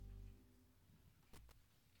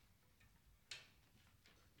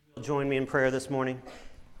Join me in prayer this morning.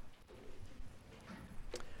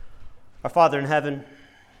 Our Father in heaven,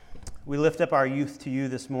 we lift up our youth to you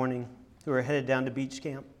this morning who are headed down to beach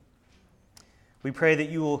camp. We pray that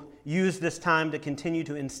you will use this time to continue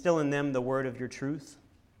to instill in them the word of your truth.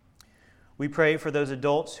 We pray for those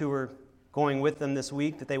adults who are going with them this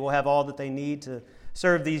week that they will have all that they need to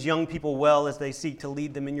serve these young people well as they seek to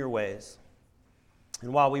lead them in your ways.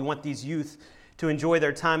 And while we want these youth to enjoy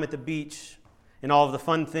their time at the beach and all of the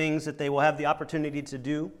fun things that they will have the opportunity to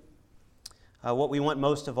do, what we want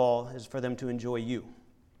most of all is for them to enjoy you.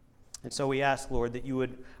 And so we ask, Lord, that you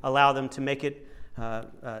would allow them to make it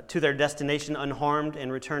to their destination unharmed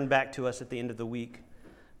and return back to us at the end of the week.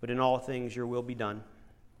 But in all things, your will be done.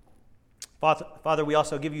 Father, we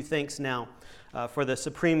also give you thanks now for the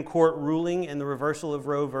Supreme Court ruling and the reversal of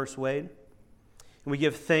Roe v. Wade. And we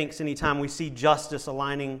give thanks anytime we see justice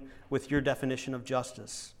aligning with your definition of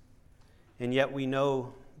justice. And yet we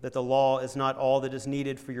know that the law is not all that is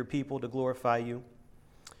needed for your people to glorify you.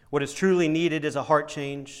 What is truly needed is a heart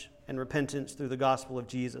change and repentance through the gospel of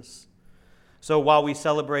Jesus. So while we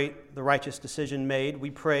celebrate the righteous decision made, we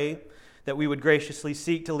pray that we would graciously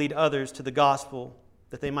seek to lead others to the gospel,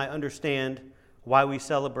 that they might understand why we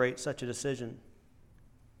celebrate such a decision.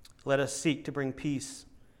 Let us seek to bring peace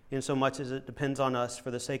in so much as it depends on us for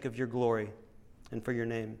the sake of your glory and for your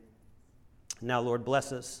name. Now, Lord,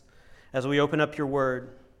 bless us as we open up your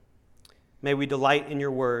word. May we delight in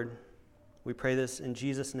your word. We pray this in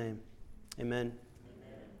Jesus' name. Amen.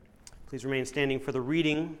 Please remain standing for the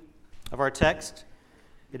reading of our text.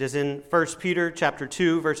 It is in 1 Peter chapter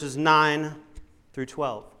 2, verses 9 through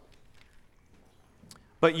 12.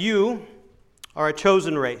 But you are a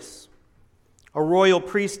chosen race, a royal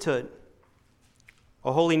priesthood,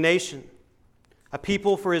 a holy nation, a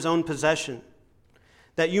people for his own possession,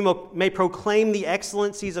 that you may proclaim the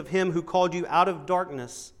excellencies of him who called you out of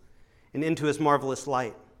darkness and into his marvelous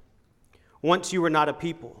light. Once you were not a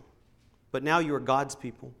people, but now you are God's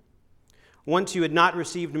people. Once you had not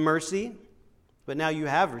received mercy, but now you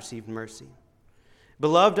have received mercy.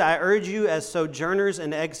 Beloved, I urge you as sojourners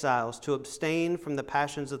and exiles to abstain from the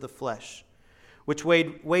passions of the flesh, which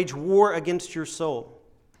wage war against your soul.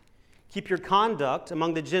 Keep your conduct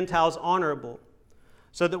among the Gentiles honorable,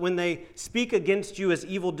 so that when they speak against you as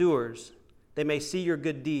evildoers, they may see your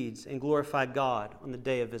good deeds and glorify God on the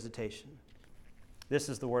day of visitation. This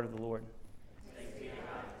is the word of the Lord.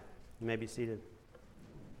 You may be seated.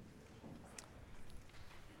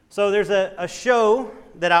 So there's a show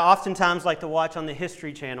that I oftentimes like to watch on the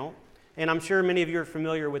History Channel, and I'm sure many of you are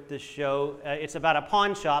familiar with this show. It's about a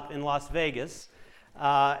pawn shop in Las Vegas,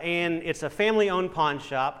 and it's a family-owned pawn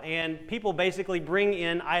shop, and people basically bring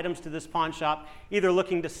in items to this pawn shop, either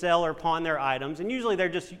looking to sell or pawn their items, and usually they're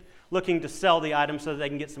just looking to sell the items so that they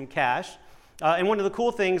can get some cash. And one of the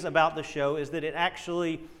cool things about the show is that it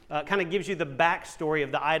actually kind of gives you the backstory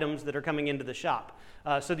of the items that are coming into the shop.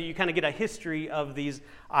 So that you kind of get a history of these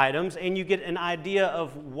items and you get an idea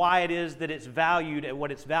of why it is that it's valued at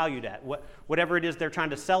what it's valued at. Whatever it is they're trying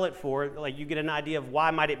to sell it for, like you get an idea of why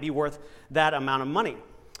might it be worth that amount of money.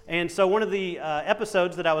 And so one of the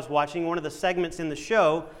episodes that I was watching, one of the segments in the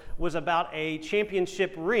show was about a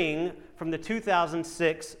championship ring from the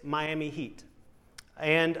 2006 Miami Heat.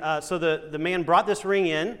 And so the man brought this ring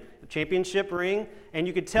in, the championship ring, and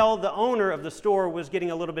you could tell the owner of the store was getting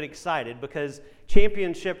a little bit excited because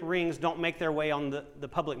championship rings don't make their way on the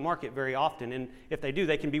public market very often. And if they do,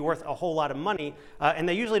 they can be worth a whole lot of money. And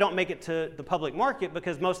they usually don't make it to the public market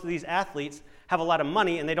because most of these athletes have a lot of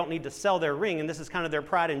money and they don't need to sell their ring. And this is kind of their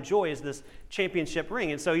pride and joy, is this championship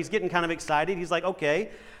ring. And so he's getting kind of excited. He's like, okay,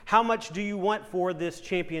 how much do you want for this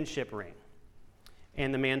championship ring?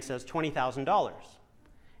 And the man says $20,000.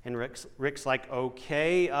 And Rick's like,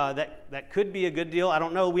 okay, that could be a good deal. I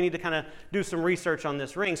don't know. We need to kind of do some research on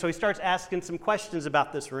this ring. So he starts asking some questions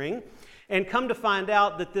about this ring and come to find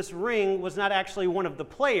out that this ring was not actually one of the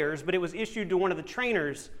players, but it was issued to one of the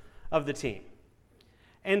trainers of the team.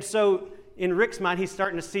 And so in Rick's mind, he's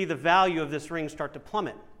starting to see the value of this ring start to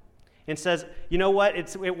plummet and says, you know what,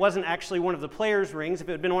 it wasn't actually one of the players' rings. If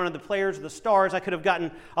it had been one of the players or the stars, I could have gotten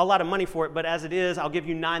a lot of money for it. But as it is, I'll give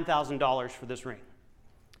you $9,000 for this ring.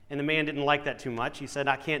 And the man didn't like that too much. He said,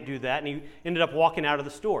 I can't do that. And he ended up walking out of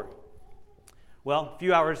the store. Well, a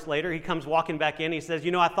few hours later, he comes walking back in. He says,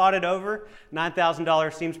 you know, I thought it over.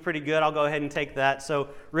 $9,000 seems pretty good. I'll go ahead and take that. So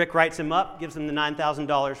Rick writes him up, gives him the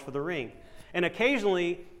 $9,000 for the ring. And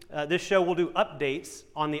occasionally, this show will do updates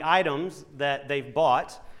on the items that they've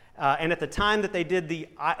bought. And at the time that they did the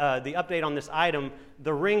update on this item,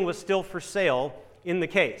 the ring was still for sale in the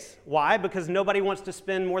case. Why? Because nobody wants to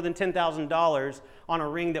spend more than $10,000 on a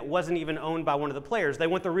ring that wasn't even owned by one of the players. They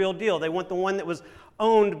want the real deal. They want the one that was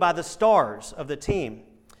owned by the stars of the team.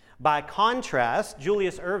 By contrast,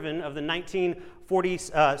 Julius Erving of the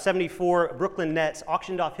 1974 Brooklyn Nets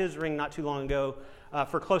auctioned off his ring not too long ago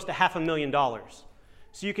for close to $500,000.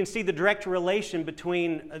 So you can see the direct relation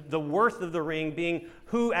between the worth of the ring being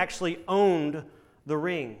who actually owned the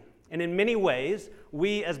ring. And in many ways,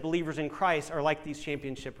 we as believers in Christ are like these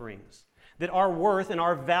championship rings. That our worth and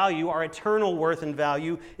our value, our eternal worth and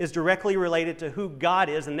value, is directly related to who God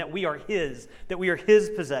is and that we are His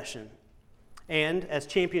possession. And as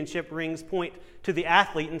championship rings point to the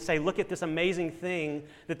athlete and say, look at this amazing thing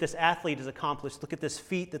that this athlete has accomplished, look at this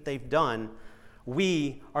feat that they've done,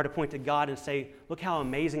 we are to point to God and say, look how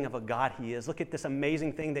amazing of a God He is. Look at this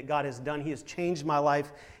amazing thing that God has done. He has changed my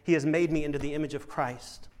life. He has made me into the image of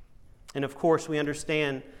Christ. And of course, we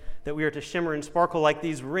understand that we are to shimmer and sparkle like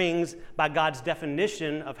these rings by God's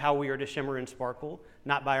definition of how we are to shimmer and sparkle,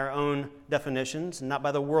 not by our own definitions, and not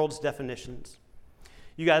by the world's definitions.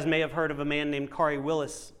 You guys may have heard of a man named Khari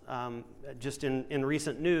Willis just in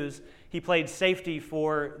recent news. He played safety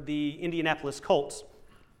for the Indianapolis Colts,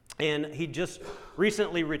 and he just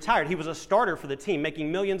recently retired. He was a starter for the team,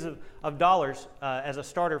 making millions of dollars as a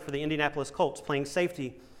starter for the Indianapolis Colts, playing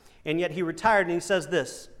safety. And yet he retired, and he says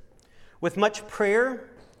this: "With much prayer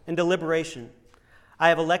and deliberation, I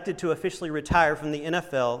have elected to officially retire from the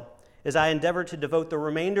NFL as I endeavor to devote the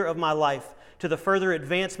remainder of my life to the further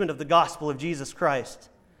advancement of the gospel of Jesus Christ.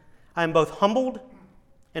 I am both humbled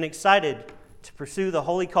and excited to pursue the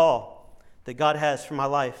holy call that God has for my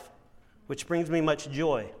life, which brings me much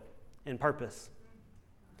joy and purpose."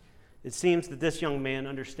 It seems that this young man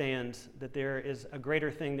understands that there is a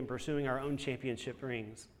greater thing than pursuing our own championship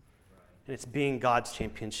rings, and it's being God's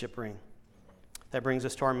championship ring. That brings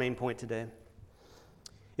us to our main point today.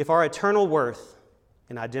 If our eternal worth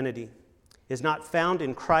and identity is not found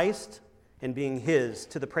in Christ and being His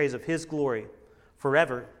to the praise of His glory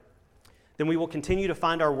forever, then we will continue to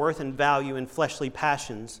find our worth and value in fleshly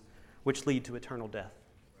passions which lead to eternal death.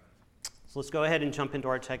 So let's go ahead and jump into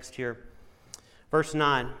our text here. Verse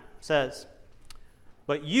 9 says,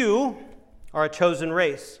 "But you are a chosen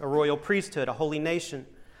race, a royal priesthood, a holy nation,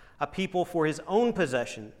 a people for His own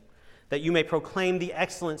possession, that you may proclaim the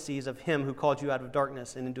excellencies of Him who called you out of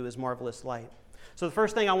darkness and into His marvelous light." So the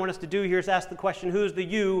first thing I want us to do here is ask the question, who is the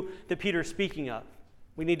you that Peter's speaking of?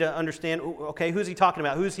 We need to understand, okay, who's he talking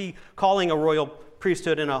about? Who's he calling a royal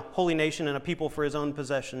priesthood and a holy nation and a people for His own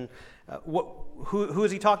possession? Who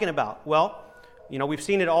is he talking about? Well, we've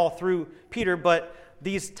seen it all through Peter, but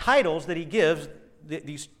these titles that he gives,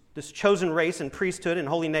 this chosen race and priesthood and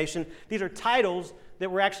holy nation, these are titles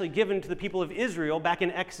that were actually given to the people of Israel back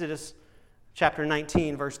in Exodus chapter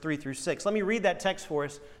 19, verse 3 through 6. Let me read that text for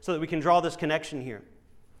us so that we can draw this connection here.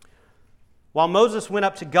 "While Moses went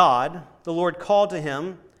up to God, the Lord called to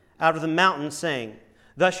him out of the mountain, saying,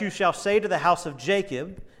 'Thus you shall say to the house of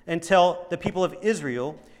Jacob and tell the people of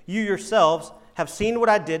Israel, you yourselves have seen what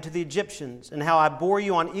I did to the Egyptians and how I bore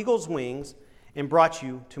you on eagle's wings and brought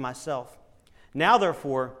you to myself. Now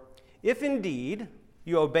therefore, if indeed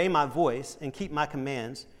you obey my voice and keep my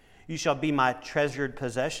commands, you shall be my treasured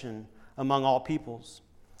possession among all peoples.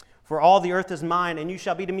 For all the earth is mine, and you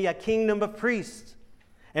shall be to me a kingdom of priests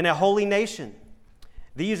and a holy nation.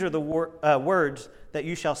 These are the words that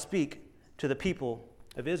you shall speak to the people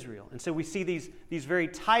of Israel.'" And so we see these very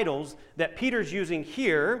titles that Peter's using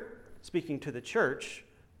here, speaking to the church,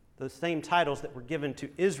 those same titles that were given to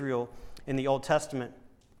Israel in the Old Testament.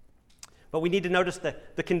 But we need to notice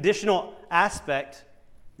the conditional aspect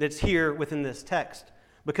that's here within this text.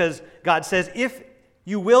 Because God says, if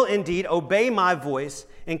you will indeed obey my voice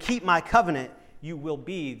and keep my covenant, you will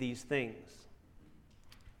be these things.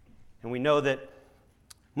 And we know that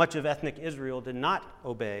much of ethnic Israel did not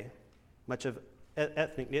obey. Much of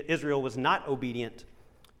ethnic Israel was not obedient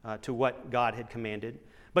to what God had commanded.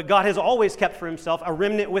 But God has always kept for Himself a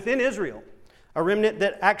remnant within Israel, a remnant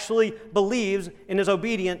that actually believes and is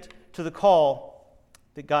obedient to the call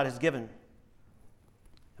that God has given.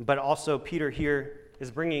 But also Peter here is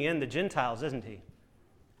bringing in the Gentiles, isn't he?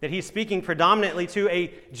 That he's speaking predominantly to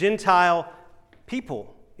a Gentile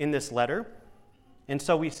people in this letter. And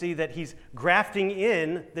so we see that he's grafting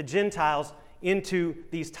in the Gentiles into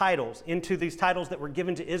these titles that were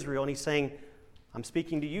given to Israel. And he's saying, I'm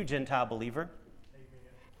speaking to you, Gentile believer.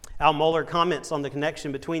 Amen. Al Mohler comments on the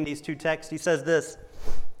connection between these two texts. He says this: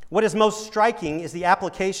 "What is most striking is the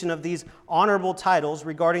application of these honorable titles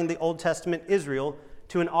regarding the Old Testament Israel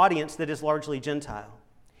to an audience that is largely Gentile.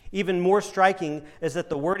 Even more striking is that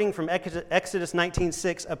the wording from Exodus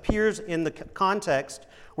 19:6 appears in the context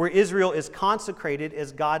where Israel is consecrated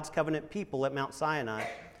as God's covenant people at Mount Sinai.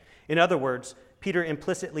 In other words, Peter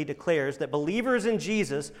implicitly declares that believers in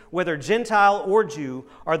Jesus, whether Gentile or Jew,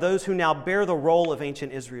 are those who now bear the role of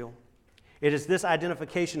ancient Israel. It is this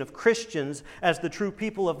identification of Christians as the true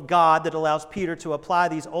people of God that allows Peter to apply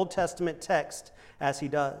these Old Testament texts as he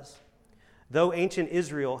does. Though ancient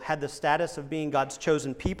Israel had the status of being God's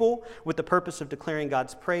chosen people with the purpose of declaring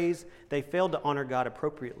God's praise, they failed to honor God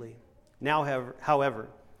appropriately. Now, however,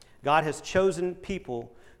 God has chosen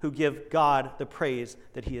people who give God the praise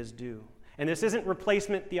that he is due. And this isn't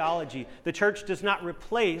replacement theology. The church does not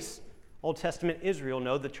replace Old Testament Israel.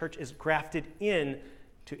 No, the church is grafted in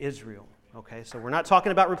to Israel. Okay, so we're not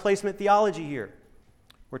talking about replacement theology here.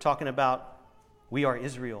 We're talking about we are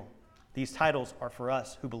Israel. These titles are for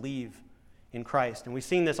us who believe in Christ. And we've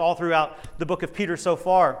seen this all throughout the book of Peter so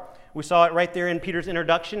far. We saw it right there in Peter's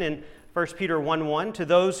introduction in 1 Peter 1:1. To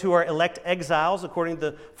those who are elect exiles according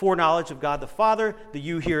to the foreknowledge of God the Father, the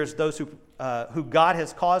you here is those who God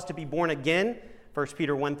has caused to be born again, 1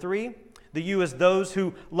 Peter 1:3. The you is those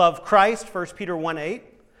who love Christ, 1 Peter 1:8.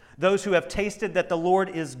 Those who have tasted that the Lord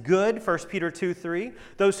is good, 1 Peter 2:3.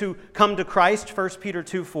 Those who come to Christ, 1 Peter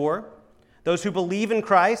 2:4. Those who believe in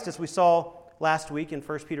Christ, as we saw last week in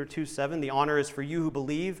 1 Peter 2:7, the honor is for you who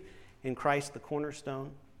believe in Christ the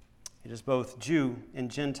cornerstone. It is both Jew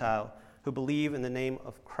and Gentile who believe in the name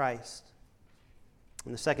of Christ.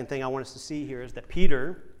 And the second thing I want us to see here is that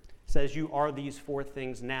Peter says you are these four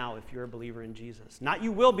things now if you're a believer in Jesus. Not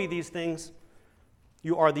you will be these things,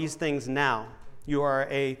 you are these things now. You are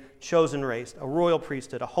a chosen race, a royal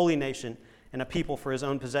priesthood, a holy nation, and a people for his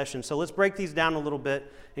own possession. So let's break these down a little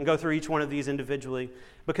bit and go through each one of these individually,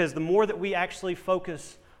 because the more that we actually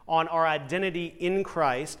focus on our identity in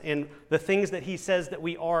Christ and the things that he says that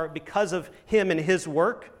we are because of him and his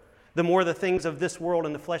work, the more the things of this world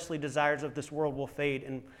and the fleshly desires of this world will fade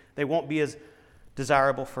and they won't be as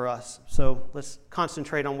desirable for us. So let's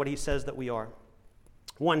concentrate on what he says that we are.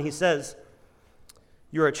 One, he says,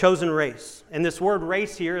 you're a chosen race. And this word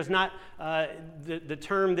race here is not the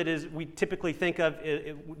term that is we typically think of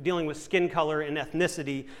dealing with skin color and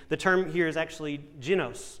ethnicity. The term here is actually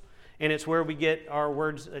genos. And it's where we get our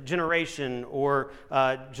words generation or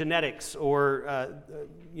genetics or,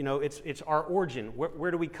 it's our origin.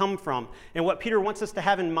 Where do we come from? And what Peter wants us to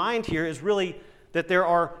have in mind here is really that there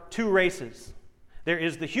are two races. There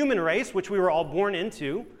is the human race, which we were all born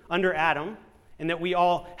into under Adam, and that we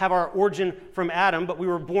all have our origin from Adam, but we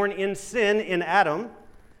were born in sin in Adam.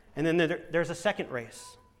 And then there's a second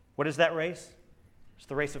race. What is that race? It's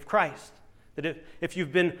the race of Christ. That if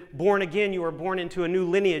you've been born again, you are born into a new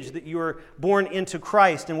lineage, that you are born into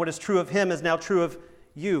Christ, and what is true of him is now true of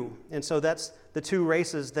you. And so that's the two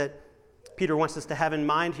races that Peter wants us to have in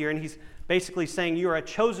mind here. And he's basically saying you are a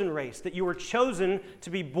chosen race, that you were chosen to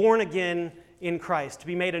be born again in Christ, to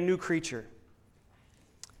be made a new creature.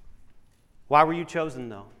 Why were you chosen,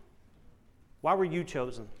 though? Why were you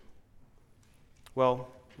chosen? Well,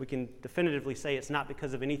 we can definitively say it's not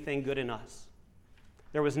because of anything good in us.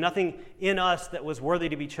 There was nothing in us that was worthy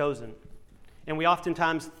to be chosen. And we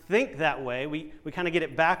oftentimes think that way. We kind of get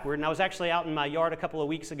it backward. And I was actually out in my yard a couple of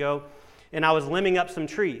weeks ago, and I was limbing up some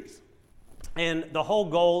trees. And the whole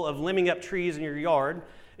goal of limbing up trees in your yard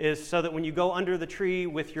is so that when you go under the tree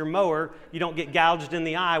with your mower, you don't get gouged in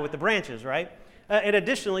the eye with the branches, right? And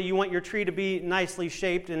additionally, you want your tree to be nicely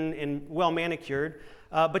shaped and well manicured.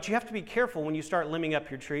 But you have to be careful when you start limbing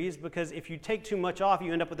up your trees, because if you take too much off,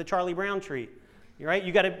 you end up with a Charlie Brown tree. Right?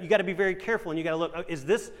 You got to be very careful, and you got to look, is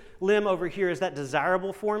this limb over here, is that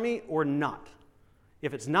desirable for me or not?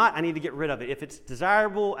 If it's not, I need to get rid of it. If it's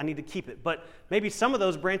desirable, I need to keep it. But maybe some of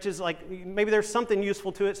those branches, like maybe there's something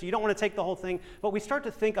useful to it, so you don't want to take the whole thing. But we start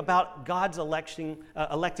to think about God's electing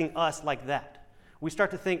us like that. We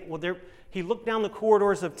start to think, well, he looked down the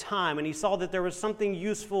corridors of time and he saw that there was something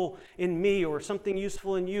useful in me or something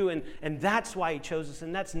useful in you, and that's why he chose us.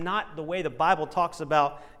 And that's not the way the Bible talks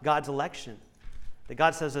about God's election. That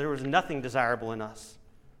God says that there was nothing desirable in us.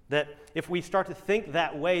 That if we start to think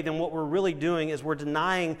that way, then what we're really doing is we're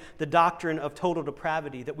denying the doctrine of total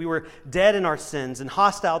depravity, that we were dead in our sins and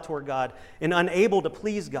hostile toward God and unable to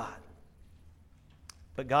please God.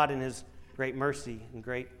 But God, in his great mercy and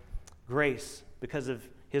great grace, because of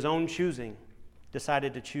his own choosing,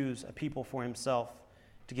 decided to choose a people for himself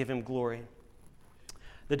to give him glory.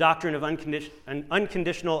 The doctrine of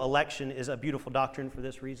unconditional election is a beautiful doctrine for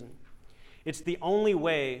this reason. It's the only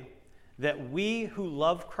way that we who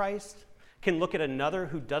love Christ can look at another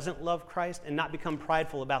who doesn't love Christ and not become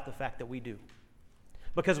prideful about the fact that we do.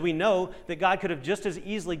 because we know that God could have just as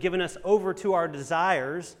easily given us over to our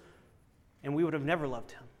desires and we would have never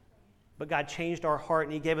loved him. But God changed our heart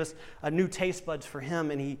and he gave us a new taste buds for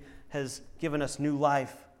him, and he has given us new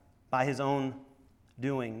life by his own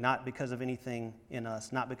doing, not because of anything in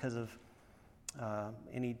us, not because of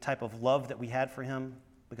any type of love that we had for him,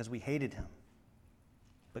 because we hated him.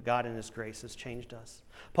 But God in his grace has changed us.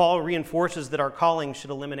 Paul reinforces that our calling should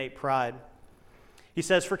eliminate pride. He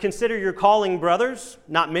says, "For consider your calling, brothers.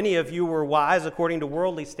 Not many of you were wise according to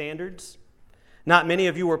worldly standards. Not many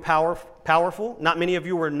of you were powerful. Not many of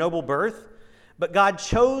you were noble birth. But God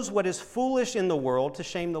chose what is foolish in the world to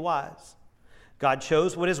shame the wise. God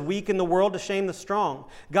chose what is weak in the world to shame the strong.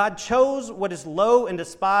 God chose what is low and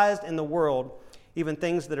despised in the world, even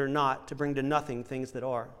things that are not, to bring to nothing things that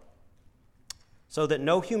are, so that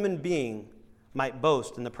no human being might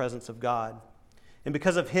boast in the presence of God. And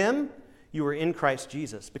because of him, you are in Christ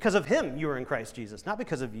Jesus. Because of him, you are in Christ Jesus, not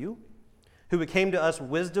because of you, who became to us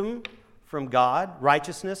wisdom from God,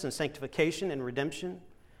 righteousness and sanctification and redemption,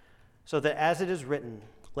 so that as it is written,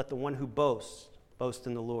 let the one who boasts, boast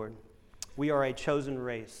in the Lord. We are a chosen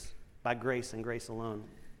race by grace and grace alone."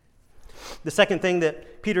 The second thing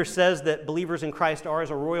that Peter says that believers in Christ are is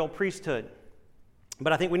a royal priesthood.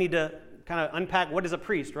 But I think we need to kind of unpack what is a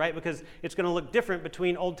priest, right? Because it's going to look different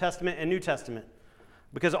between Old Testament and New Testament.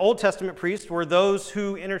 Because Old Testament priests were those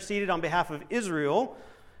who interceded on behalf of Israel,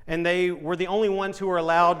 and they were the only ones who were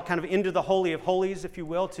allowed kind of into the Holy of Holies, if you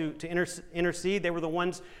will, to intercede. They were the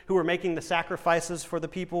ones who were making the sacrifices for the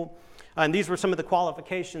people. And these were some of the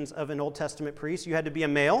qualifications of an Old Testament priest. You had to be a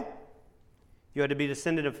male. You had to be a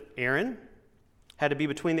descendant of Aaron. Had to be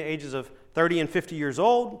between the ages of 30 and 50 years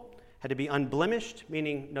old. Had to be unblemished,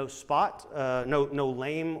 meaning no spot, no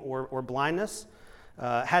lame or blindness.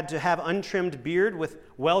 Had to have untrimmed beard with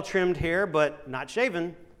well-trimmed hair, but not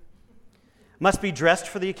shaven. Must be dressed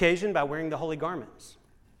for the occasion by wearing the holy garments.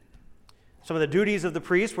 Some of the duties of the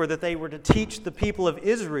priest were that they were to teach the people of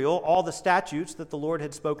Israel all the statutes that the Lord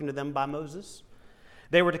had spoken to them by Moses.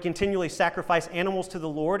 They were to continually sacrifice animals to the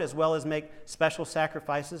Lord, as well as make special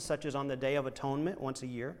sacrifices, such as on the Day of Atonement once a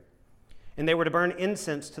year. And they were to burn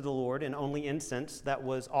incense to the Lord, and only incense that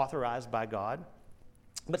was authorized by God.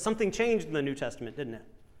 But something changed in the New Testament, didn't it?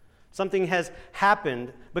 Something has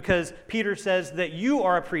happened, because Peter says that you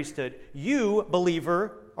are a priesthood. You,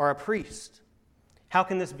 believer, are a priest. How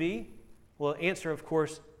can this be? Well, the answer, of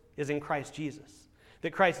course, is in Christ Jesus.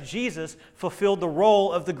 That Christ Jesus fulfilled the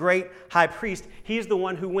role of the great high priest. He's the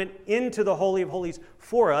one who went into the Holy of Holies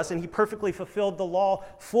for us, and he perfectly fulfilled the law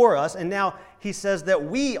for us. And now he says that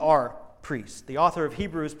we are priests. The author of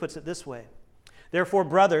Hebrews puts it this way: "Therefore,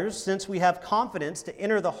 brothers, since we have confidence to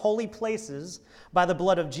enter the holy places by the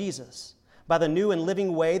blood of Jesus, by the new and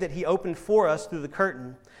living way that he opened for us through the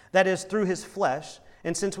curtain, that is, through his flesh,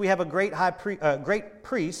 and since we have a great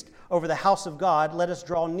priest over the house of God, let us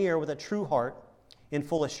draw near with a true heart in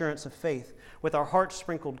full assurance of faith, with our hearts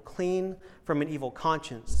sprinkled clean from an evil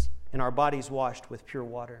conscience and our bodies washed with pure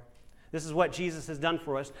water." This is what Jesus has done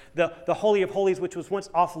for us. The Holy of Holies, which was once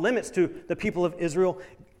off limits to the people of Israel,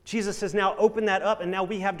 Jesus has now opened that up, and now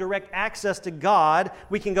we have direct access to God.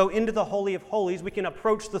 We can go into the Holy of Holies. We can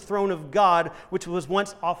approach the throne of God, which was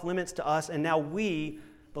once off limits to us, and now we,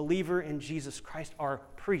 believer in Jesus Christ, are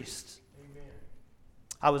priests. Amen.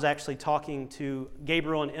 I was actually talking to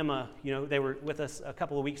Gabriel and Emma. They were with us a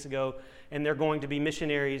couple of weeks ago, and they're going to be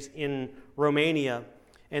missionaries in Romania.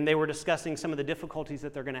 And they were discussing some of the difficulties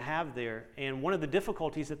that they're going to have there. And one of the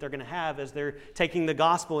difficulties that they're going to have as they're taking the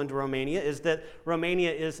gospel into Romania is that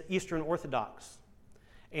Romania is Eastern Orthodox.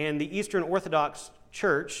 And the Eastern Orthodox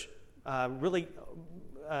Church really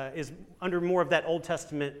is under more of that Old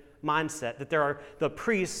Testament mindset, that the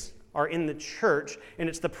priests are in the church, and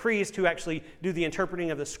it's the priests who actually do the interpreting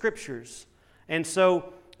of the scriptures. And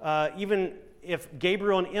so even if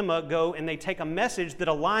Gabriel and Emma go and they take a message that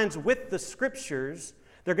aligns with the scriptures,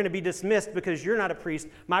 they're going to be dismissed because you're not a priest.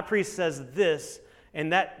 My priest says this,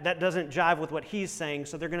 and that doesn't jive with what he's saying,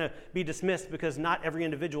 so they're going to be dismissed because not every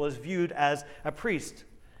individual is viewed as a priest.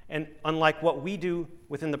 And unlike what we do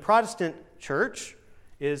within the Protestant church,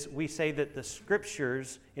 is we say that the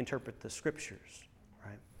scriptures interpret the scriptures,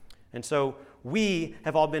 right? And so we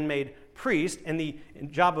have all been made priests, and the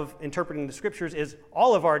job of interpreting the scriptures is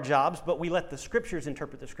all of our jobs, but we let the scriptures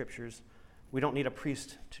interpret the scriptures. We don't need a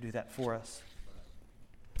priest to do that for us.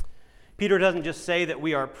 Peter doesn't just say that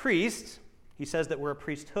we are priests, he says that we're a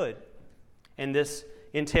priesthood. And this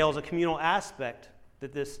entails a communal aspect,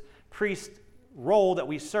 that this priest role that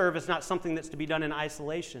we serve is not something that's to be done in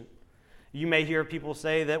isolation. You may hear people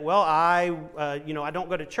say that, well, I don't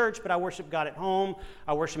go to church, but I worship God at home.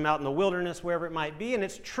 I worship Him out in the wilderness, wherever it might be. And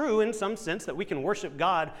it's true in some sense that we can worship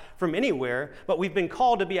God from anywhere, but we've been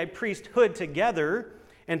called to be a priesthood together,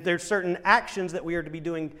 and there's certain actions that we are to be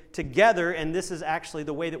doing together, and this is actually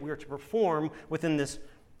the way that we are to perform within this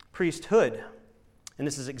priesthood. And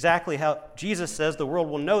this is exactly how Jesus says the world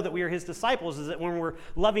will know that we are His disciples, is that when we're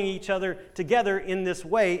loving each other together in this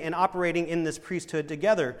way and operating in this priesthood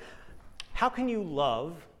together. How can you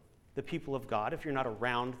love the people of God if you're not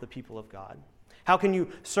around the people of God? How can you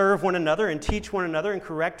serve one another and teach one another and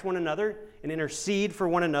correct one another and intercede for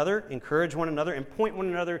one another, encourage one another, and point one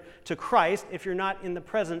another to Christ if you're not in the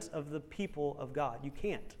presence of the people of God? You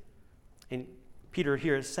can't. And Peter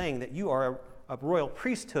here is saying that you are a royal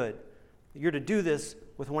priesthood. You're to do this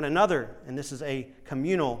with one another, and this is a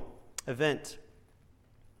communal event.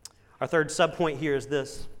 Our third subpoint here is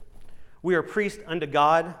this. We are priests unto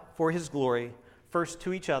God for His glory, first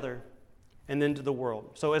to each other, and then to the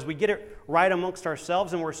world. So as we get it right amongst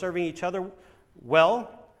ourselves and we're serving each other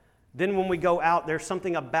well, then when we go out, there's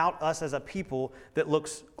something about us as a people that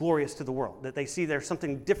looks glorious to the world, that they see there's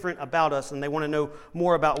something different about us and they want to know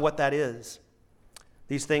more about what that is.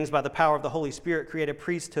 These things, by the power of the Holy Spirit, create a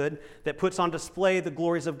priesthood that puts on display the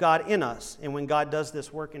glories of God in us. And when God does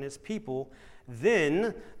this work in His people,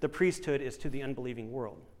 then the priesthood is to the unbelieving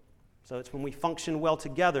world. So it's when we function well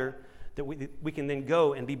together that we can then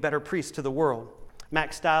go and be better priests to the world.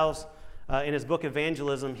 Max Stiles, in his book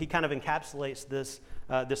Evangelism, he kind of encapsulates this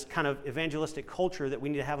kind of evangelistic culture that we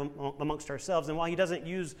need to have amongst ourselves. And while he doesn't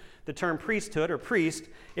use the term priesthood or priest,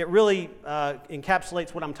 it really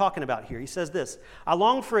encapsulates what I'm talking about here. He says this: I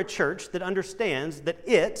long for a church that understands that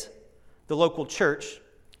it, the local church,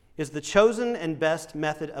 is the chosen and best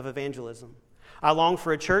method of evangelism. I long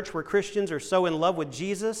for a church where Christians are so in love with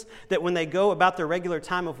Jesus that when they go about their regular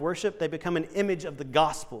time of worship, they become an image of the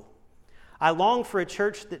gospel. I long for a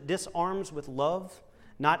church that disarms with love,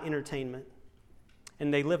 not entertainment,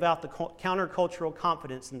 and they live out the countercultural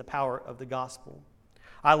confidence in the power of the gospel.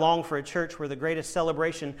 I long for a church where the greatest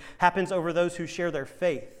celebration happens over those who share their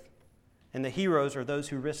faith, and the heroes are those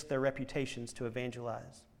who risk their reputations to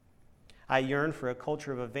evangelize. I yearn for a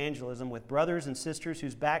culture of evangelism with brothers and sisters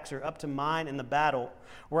whose backs are up to mine in the battle,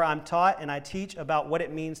 where I'm taught and I teach about what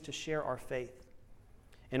it means to share our faith.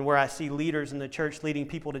 And where I see leaders in the church leading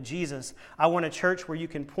people to Jesus, I want a church where you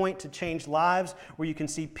can point to changed lives, where you can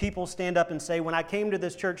see people stand up and say, when I came to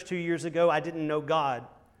this church 2 years ago, I didn't know God,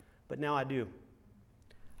 but now I do.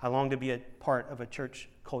 I long to be a part of a church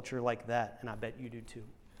culture like that, and I bet you do too.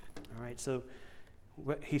 All right, so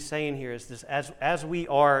what he's saying here is this: as we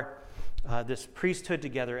are this priesthood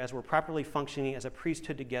together, as we're properly functioning as a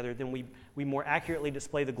priesthood together, then we more accurately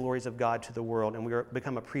display the glories of God to the world, and we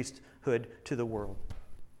become a priesthood to the world.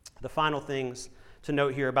 The final things to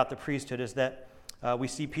note here about the priesthood is that we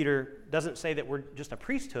see Peter doesn't say that we're just a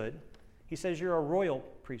priesthood. He says you're a royal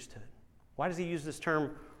priesthood. Why does he use this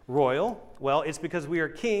term royal? Well, it's because we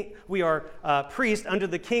are priests under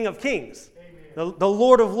the King of Kings, the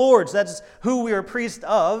Lord of Lords. That's who we are priests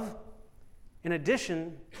of. In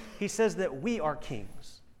addition, he says that we are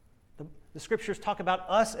kings. The scriptures talk about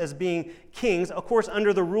us as being kings, of course,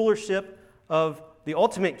 under the rulership of the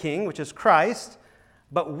ultimate king, which is Christ.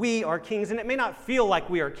 But we are kings, and it may not feel like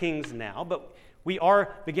we are kings now, but we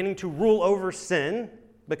are beginning to rule over sin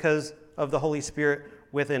because of the Holy Spirit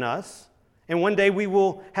within us. And one day we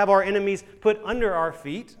will have our enemies put under our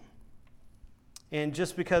feet. And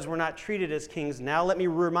just because we're not treated as kings now, let me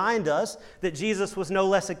remind us that Jesus was no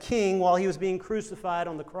less a king while he was being crucified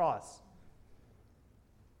on the cross.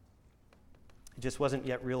 It just wasn't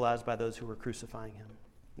yet realized by those who were crucifying him.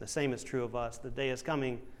 And the same is true of us. The day is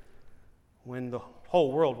coming when the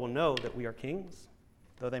whole world will know that we are kings,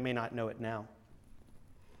 though they may not know it now.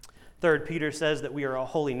 Third, Peter says that we are a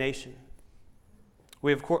holy nation.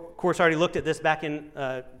 We have, of course, already looked at this back in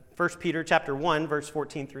 1 Peter chapter 1, verse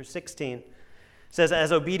 14 through 16. It says,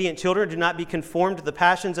 as obedient children, do not be conformed to the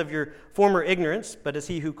passions of your former ignorance, but as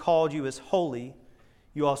he who called you is holy,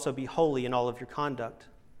 you also be holy in all of your conduct,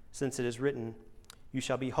 since it is written, you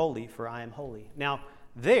shall be holy, for I am holy. Now,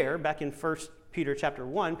 there, back in 1 Peter chapter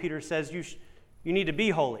 1, Peter says you need to be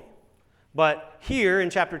holy. But here in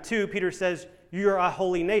chapter 2, Peter says you're a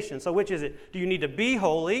holy nation. So which is it? Do you need to be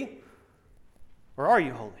holy, or are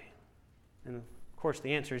you holy? And of course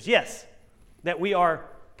the answer is yes, that we are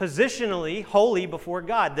positionally holy before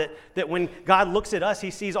God, that when God looks at us, he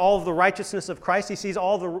sees all of the righteousness of Christ, he sees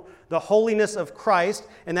all the holiness of Christ,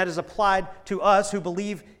 and that is applied to us who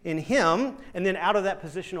believe in him, and then out of that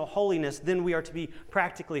positional holiness, then we are to be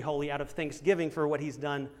practically holy out of thanksgiving for what he's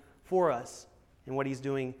done for us and what he's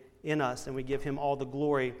doing in us, and we give him all the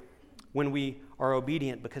glory when we are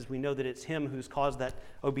obedient, because we know that it's him who's caused that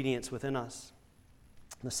obedience within us.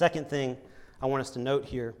 The second thing I want us to note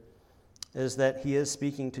here is that he is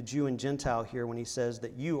speaking to Jew and Gentile here when he says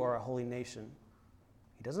that you are a holy nation.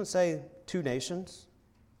 He doesn't say two nations.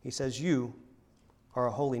 He says you are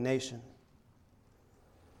a holy nation.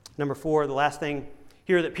 Number 4, the last thing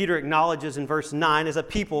here that Peter acknowledges in verse 9 is a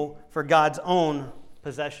people for God's own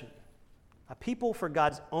possession. A people for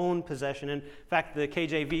God's own possession. In fact, the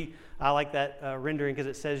KJV, I like that rendering because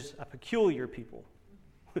it says a peculiar people.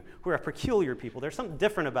 We're a peculiar people. There's something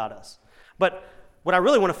different about us. But what I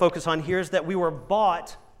really want to focus on here is that we were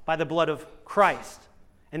bought by the blood of Christ.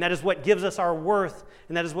 And that is what gives us our worth,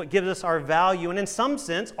 and that is what gives us our value. And in some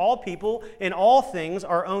sense, all people and all things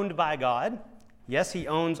are owned by God. Yes, he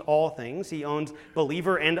owns all things. He owns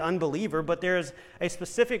believer and unbeliever, but there is a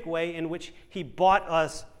specific way in which he bought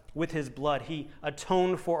us with his blood. He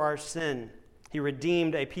atoned for our sin. He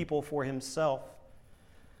redeemed a people for himself.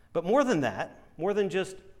 But more than that, more than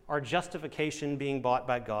just our justification being bought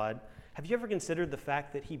by God, have you ever considered the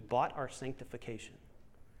fact that he bought our sanctification?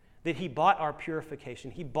 That he bought our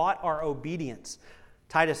purification? He bought our obedience.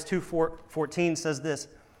 Titus 2:14 says this,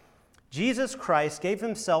 Jesus Christ gave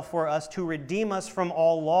himself for us to redeem us from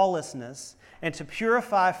all lawlessness and to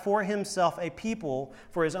purify for himself a people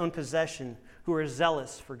for his own possession who are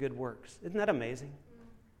zealous for good works. Isn't that amazing?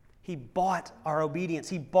 He bought our obedience.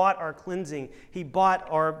 He bought our cleansing. He bought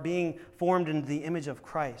our being formed into the image of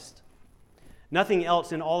Christ. Nothing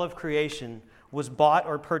else in all of creation was bought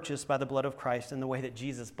or purchased by the blood of Christ in the way that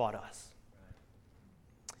Jesus bought us.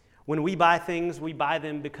 When we buy things, we buy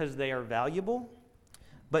them because they are valuable.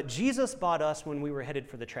 But Jesus bought us when we were headed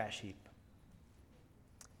for the trash heap.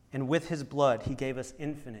 And with his blood, he gave us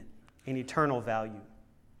infinite and eternal value.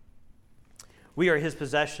 We are his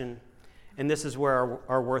possession, and this is where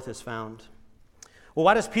our worth is found. Well,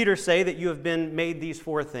 why does Peter say that you have been made these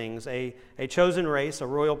 4 things? A chosen race, a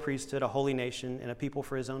royal priesthood, a holy nation, and a people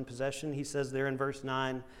for his own possession? He says there in verse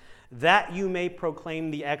 9, that you may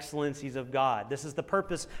proclaim the excellencies of God. This is the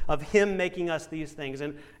purpose of him making us these things.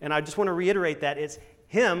 And I just want to reiterate that. It's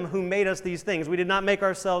him who made us these things. We did not make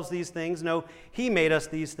ourselves these things. No, he made us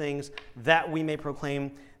these things that we may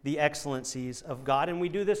proclaim the excellencies of God. And we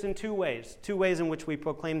do this in 2 ways. 2 ways in which we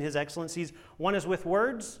proclaim his excellencies. One is with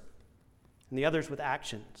words, and the other is with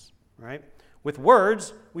actions. Right? With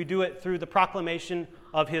words, we do it through the proclamation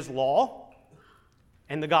of his law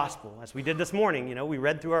and the gospel. As we did this morning, we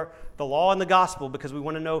read through the law and the gospel because we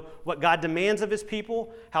want to know what God demands of his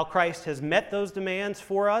people, how Christ has met those demands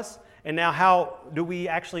for us, and now how do we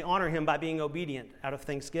actually honor him by being obedient out of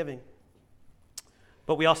thanksgiving.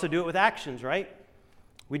 But we also do it with actions, right?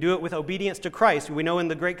 We do it with obedience to Christ. We know in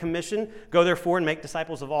the Great Commission, go therefore and make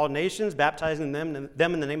disciples of all nations, baptizing them in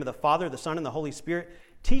the name of the Father, the Son, and the Holy Spirit,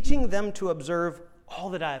 teaching them to observe all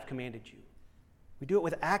that I have commanded you. We do it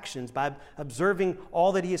with actions by observing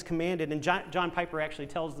all that he has commanded. And John Piper actually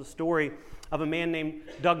tells the story of a man named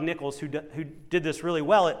Doug Nichols who did this really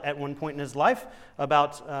well at one point in his life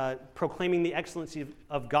about proclaiming the excellency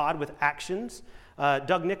of God with actions.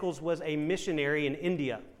 Doug Nichols was a missionary in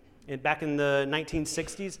India back in the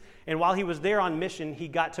 1960s. And while he was there on mission, he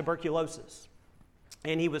got tuberculosis.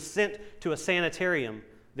 And he was sent to a sanitarium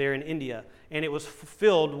there in India. And it was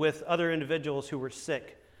filled with other individuals who were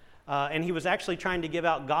sick. And he was actually trying to give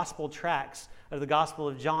out gospel tracts of the Gospel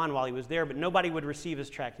of John while he was there, but nobody would receive his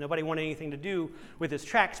tracts. Nobody wanted anything to do with his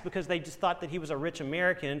tracts because they just thought that he was a rich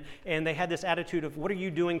American, and they had this attitude of, what are you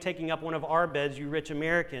doing taking up one of our beds, you rich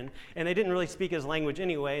American? And they didn't really speak his language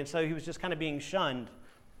anyway, and so he was just kind of being shunned.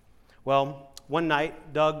 Well, one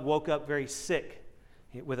night, Doug woke up very sick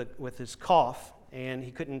with his cough, and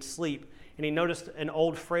he couldn't sleep. And he noticed an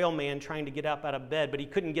old frail man trying to get up out of bed, but he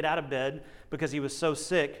couldn't get out of bed because he was so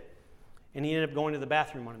sick. And he ended up going to the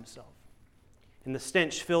bathroom on himself. And the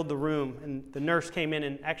stench filled the room, and the nurse came in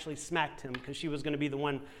and actually smacked him because she was going to be the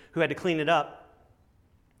one who had to clean it up.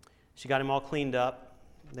 She got him all cleaned up.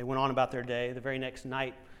 They went on about their day. The very next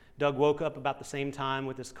night, Doug woke up about the same time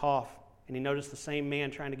with his cough, and he noticed the same man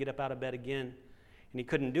trying to get up out of bed again, and he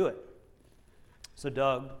couldn't do it. So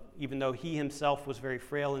Doug, even though he himself was very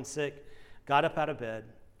frail and sick, got up out of bed,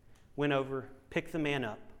 went over, picked the man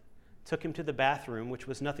up, took him to the bathroom, which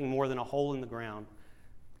was nothing more than a hole in the ground,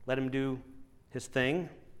 let him do his thing,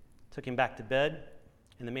 took him back to bed,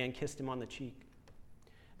 and the man kissed him on the cheek.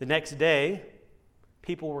 The next day,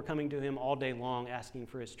 people were coming to him all day long asking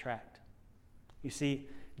for his tract. You see,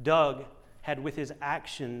 Doug had with his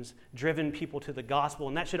actions driven people to the gospel.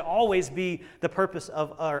 And that should always be the purpose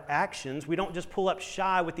of our actions. We don't just pull up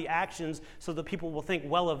shy with the actions so that people will think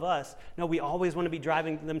well of us. No, we always want to be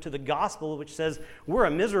driving them to the gospel, which says we're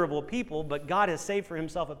a miserable people, but God has saved for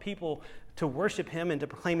himself a people to worship him and to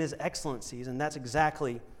proclaim his excellencies. And that's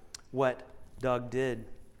exactly what Doug did.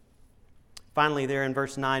 Finally, there in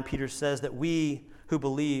verse 9, Peter says that we who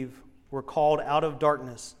believe were called out of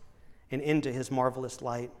darkness and into his marvelous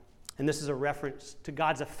light. And this is a reference to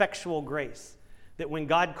God's effectual grace, that when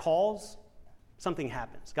God calls, something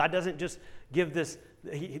happens. God doesn't just give this,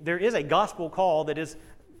 there is a gospel call that is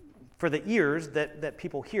for the ears that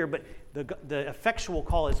people hear, but the effectual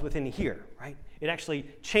call is within here, right? It actually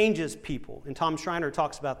changes people. And Tom Schreiner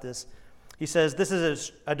talks about this. He says, this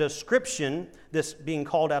is a description, this being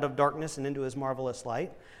called out of darkness and into his marvelous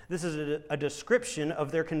light. This is a description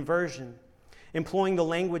of their conversion, employing the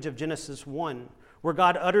language of Genesis 1, where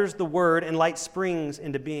God utters the word and light springs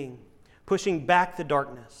into being, pushing back the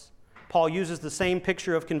darkness. Paul uses the same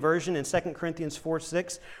picture of conversion in 2 Corinthians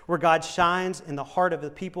 4:6, where God shines in the heart of the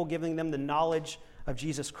people, giving them the knowledge of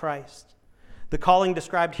Jesus Christ. The calling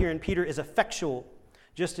described here in Peter is effectual.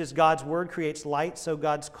 Just as God's word creates light, so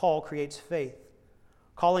God's call creates faith.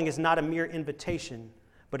 Calling is not a mere invitation,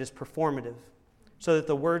 but is performative, so that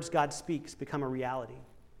the words God speaks become a reality.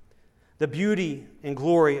 The beauty and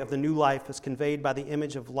glory of the new life is conveyed by the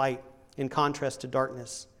image of light in contrast to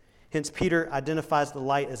darkness. Hence, Peter identifies the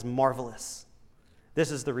light as marvelous.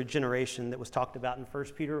 This is the regeneration that was talked about in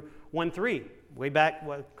 1 Peter 1:3, way back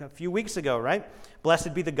a few weeks ago, right?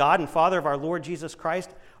 Blessed be the God and Father of our Lord Jesus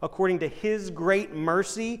Christ. According to his great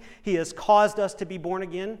mercy, he has caused us to be born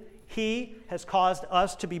again. He has caused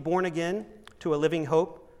us to be born again to a living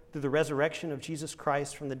hope through the resurrection of Jesus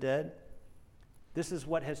Christ from the dead. This is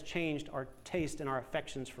what has changed our taste and our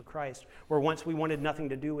affections for Christ, where once we wanted nothing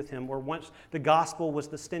to do with him, where once the gospel was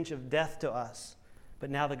the stench of death to us, but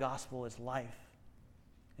now the gospel is life.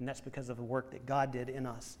 And that's because of the work that God did in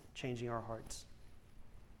us, changing our hearts.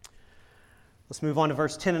 Let's move on to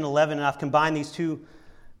verse 10 and 11, and I've combined these two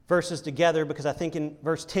verses together because I think in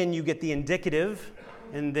verse 10 you get the indicative,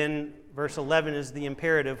 and then verse 11 is the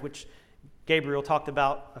imperative, which Gabriel talked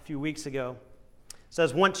about a few weeks ago. It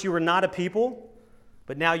says, once you were not a people,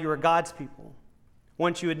 but now you are God's people.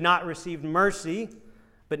 Once you had not received mercy,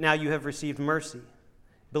 but now you have received mercy.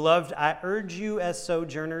 Beloved, I urge you as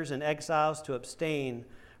sojourners and exiles to abstain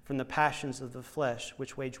from the passions of the flesh,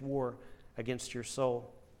 which wage war against your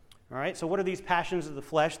soul. All right, so what are these passions of the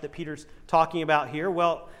flesh that Peter's talking about here?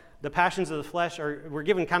 Well, the passions of the flesh we're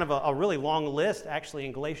given kind of a really long list, actually,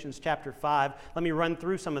 in Galatians chapter 5. Let me run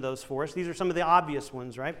through some of those for us. These are some of the obvious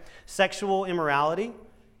ones, right? Sexual immorality,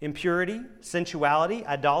 impurity, sensuality,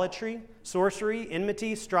 idolatry, sorcery,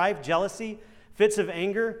 enmity, strife, jealousy, fits of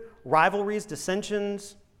anger, rivalries,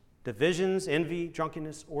 dissensions, divisions, envy,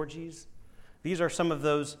 drunkenness, orgies. These are some of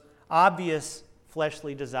those obvious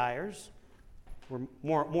fleshly desires. We're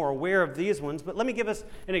more aware of these ones, but let me give us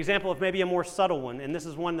an example of maybe a more subtle one, and this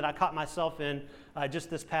is one that I caught myself in just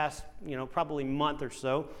this past, probably month or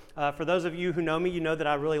so. For those of you who know me, you know that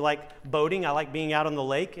I really like boating. I like being out on the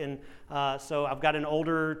lake, and so I've got an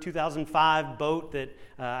older 2005 boat that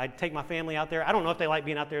I take my family out there. I don't know if they like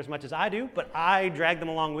being out there as much as I do, but I drag them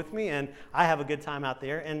along with me, and I have a good time out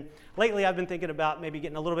there. And lately I've been thinking about maybe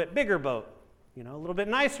getting a little bit bigger boat, a little bit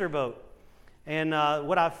nicer boat. And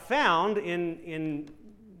what I've found in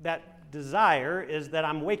that desire is that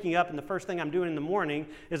I'm waking up and the first thing I'm doing in the morning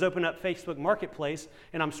is open up Facebook Marketplace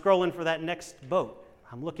and I'm scrolling for that next boat.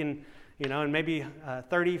 I'm looking, and maybe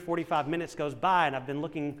 30, 45 minutes goes by and I've been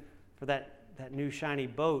looking for that new shiny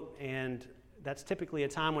boat. And that's typically a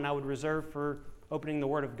time when I would reserve for opening the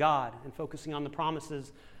Word of God and focusing on the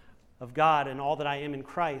promises of God and all that I am in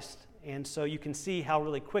Christ. And so you can see how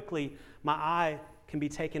really quickly my eye can be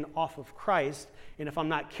taken off of Christ, and if I'm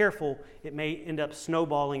not careful, it may end up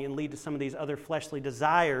snowballing and lead to some of these other fleshly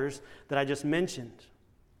desires that I just mentioned.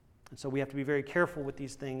 And so we have to be very careful with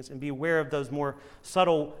these things and be aware of those more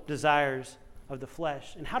subtle desires of the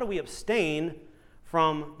flesh. And how do we abstain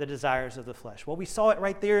from the desires of the flesh? Well, we saw it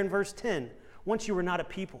right there in verse 10. Once you were not a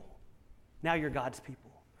people, now you're God's people.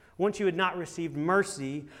 Once you had not received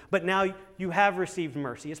mercy, but now you have received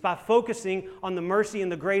mercy. It's by focusing on the mercy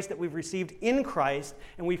and the grace that we've received in Christ,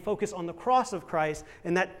 and we focus on the cross of Christ,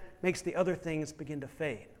 and that makes the other things begin to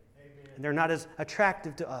fade. Amen. And they're not as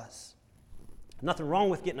attractive to us. Nothing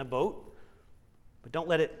wrong with getting a boat, but don't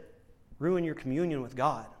let it ruin your communion with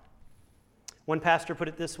God. One pastor put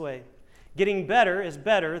it this way: getting better is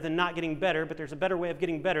better than not getting better, but there's a better way of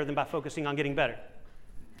getting better than by focusing on getting better.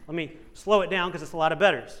 Let me slow it down because it's a lot of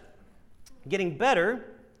betters. Getting better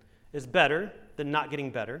is better than not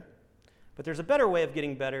getting better, but there's a better way of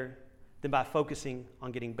getting better than by focusing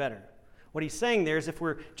on getting better. What he's saying there is if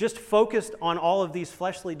we're just focused on all of these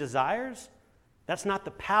fleshly desires, that's not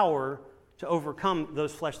the power to overcome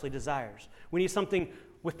those fleshly desires. We need something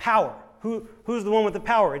with power. Who's the one with the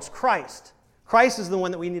power? It's Christ. Christ is the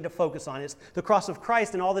one that we need to focus on. It's the cross of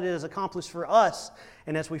Christ and all that it has accomplished for us.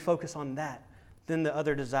 And as we focus on that, then the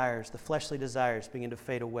other desires, the fleshly desires, begin to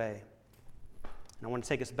fade away. And I want to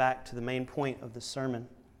take us back to the main point of the sermon.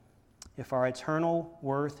 If our eternal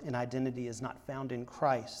worth and identity is not found in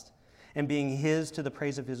Christ and being His to the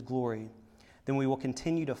praise of His glory, then we will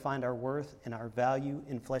continue to find our worth and our value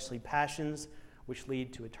in fleshly passions which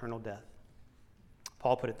lead to eternal death.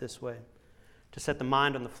 Paul put it this way: to set the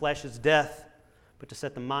mind on the flesh is death, but to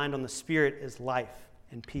set the mind on the Spirit is life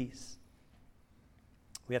and peace.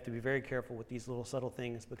 We have to be very careful with these little subtle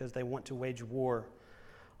things because they want to wage war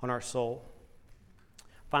on our soul.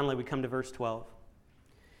 Finally, we come to verse 12.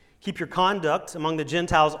 Keep your conduct among the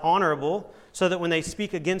Gentiles honorable, so that when they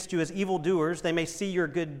speak against you as evildoers, they may see your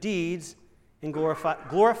good deeds and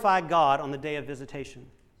glorify God on the day of visitation.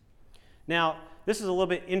 Now, this is a little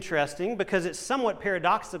bit interesting because it's somewhat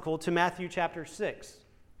paradoxical to Matthew chapter 6.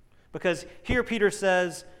 Because here Peter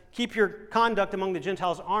says, keep your conduct among the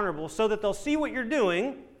Gentiles honorable so that they'll see what you're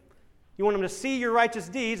doing. You want them to see your righteous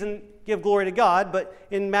deeds and give glory to God. But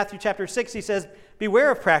in Matthew chapter 6, he says,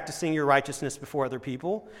 beware of practicing your righteousness before other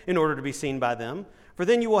people in order to be seen by them. For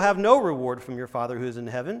then you will have no reward from your Father who is in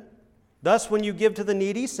heaven. Thus, when you give to the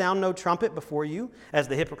needy, sound no trumpet before you, as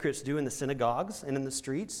the hypocrites do in the synagogues and in the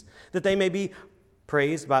streets, that they may be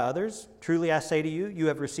praised by others. Truly I say to you, you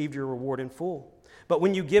have received your reward in full. But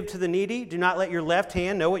when you give to the needy, do not let your left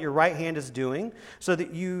hand know what your right hand is doing, so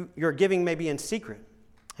that your giving may be in secret,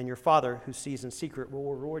 and your Father who sees in secret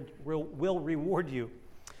will reward you.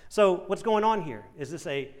 So what's going on here? Is this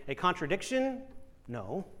a contradiction?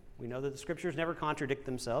 No. We know that the Scriptures never contradict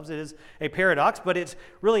themselves. It is a paradox, but it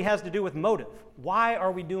really has to do with motive. Why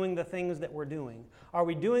are we doing the things that we're doing? Are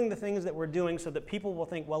we doing the things that we're doing so that people will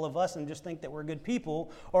think well of us and just think that we're good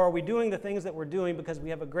people? Or are we doing the things that we're doing because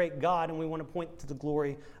we have a great God and we want to point to the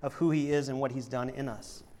glory of who He is and what He's done in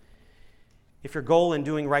us? If your goal in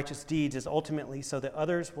doing righteous deeds is ultimately so that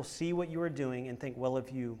others will see what you are doing and think well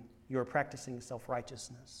of you, you are practicing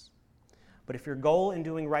self-righteousness. But if your goal in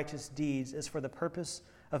doing righteous deeds is for the purpose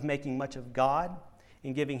of making much of God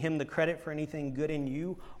and giving Him the credit for anything good in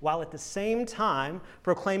you, while at the same time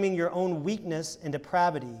proclaiming your own weakness and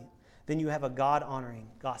depravity, then you have a God-honoring,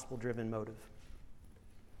 gospel-driven motive.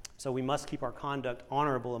 So we must keep our conduct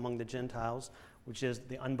honorable among the Gentiles, which is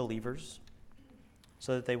the unbelievers,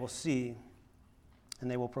 so that they will see and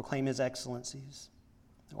they will proclaim His excellencies.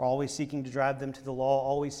 We're always seeking to drive them to the law,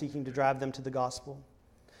 always seeking to drive them to the gospel.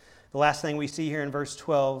 The last thing we see here in verse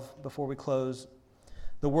 12, before we close,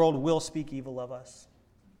 the world will speak evil of us.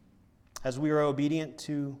 As we are obedient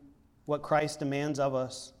to what Christ demands of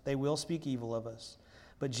us, they will speak evil of us.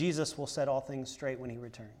 But Jesus will set all things straight when He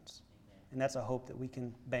returns. And that's a hope that we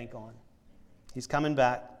can bank on. He's coming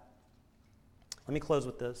back. Let me close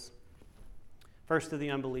with this. First to the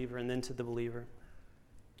unbeliever and then to the believer.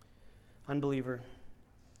 Unbeliever,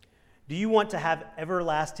 do you want to have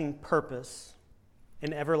everlasting purpose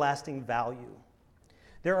and everlasting value?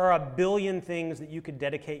 There are a billion things that you could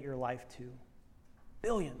dedicate your life to.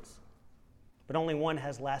 Billions. But only one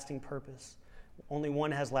has lasting purpose. Only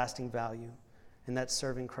one has lasting value, and that's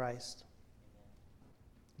serving Christ.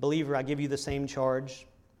 Believer, I give you the same charge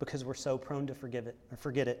because we're so prone to forget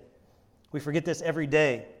it. We forget this every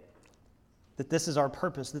day, that this is our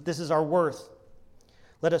purpose, that this is our worth.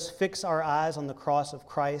 Let us fix our eyes on the cross of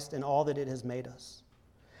Christ and all that it has made us.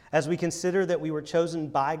 As we consider that we were chosen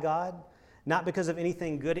by God, not because of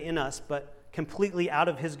anything good in us, but completely out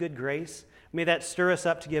of His good grace, may that stir us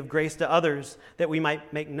up to give grace to others, that we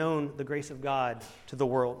might make known the grace of God to the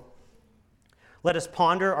world. Let us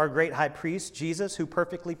ponder our great high priest, Jesus, who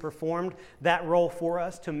perfectly performed that role for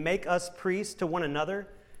us to make us priests to one another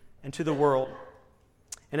and to the world.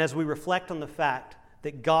 And as we reflect on the fact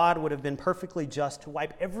that God would have been perfectly just to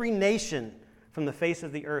wipe every nation from the face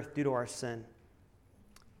of the earth due to our sin,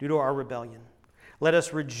 due to our rebellion, let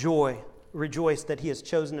us rejoice that He has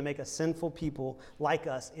chosen to make a sinful people like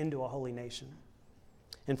us into a holy nation.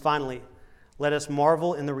 And finally, let us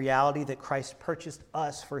marvel in the reality that Christ purchased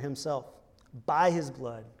us for Himself by His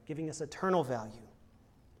blood, giving us eternal value.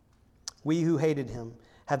 We who hated Him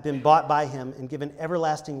have been bought by Him and given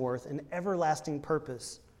everlasting worth and everlasting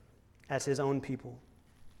purpose as His own people.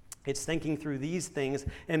 It's thinking through these things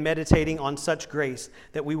and meditating on such grace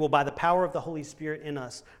that we will, by the power of the Holy Spirit in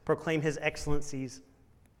us, proclaim His excellencies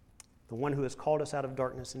the one who has called us out of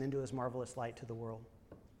darkness and into his marvelous light to the world.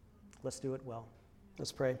 Let's do it well.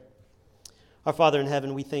 Let's pray. Our Father in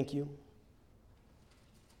heaven, we thank you.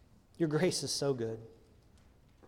 Your grace is so good.